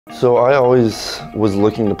So I always was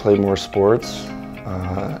looking to play more sports,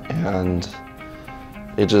 and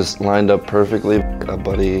it just lined up perfectly. A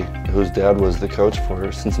buddy whose dad was the coach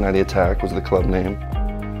for Cincinnati Attack, was the club name,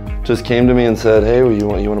 just came to me and said, "Hey, you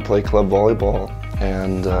want to play club volleyball?"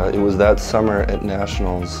 And it was that summer at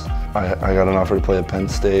Nationals. I got an offer to play at Penn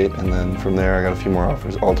State, and then from there I got a few more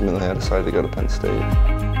offers. Ultimately, I decided to go to Penn State.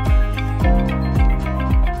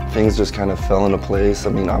 Things just kind of fell into place. I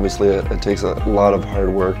mean, obviously it takes a lot of hard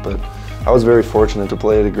work, but I was very fortunate to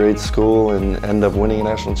play at a great school and end up winning a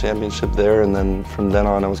national championship there, and then from then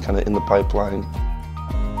on I was kind of in the pipeline.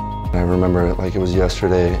 I remember it like it was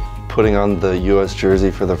yesterday, putting on the U.S.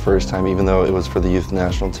 jersey for the first time, even though it was for the youth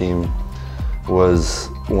national team, was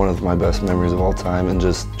one of my best memories of all time. And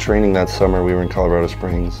just training that summer, we were in Colorado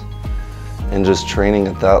Springs, and just training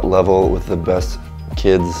at that level with the best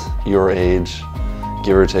kids your age,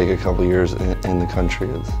 give or take a couple years in the country,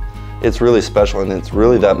 it's really special. And it's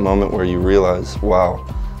really that moment where you realize, wow,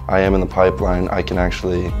 I am in the pipeline. I can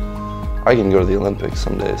go to the Olympics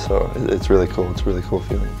someday. So it's really cool. It's a really cool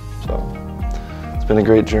feeling. So it's been a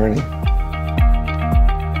great journey.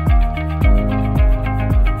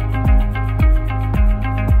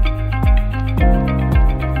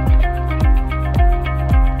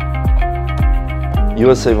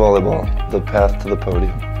 USA Volleyball, the path to the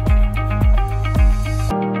podium.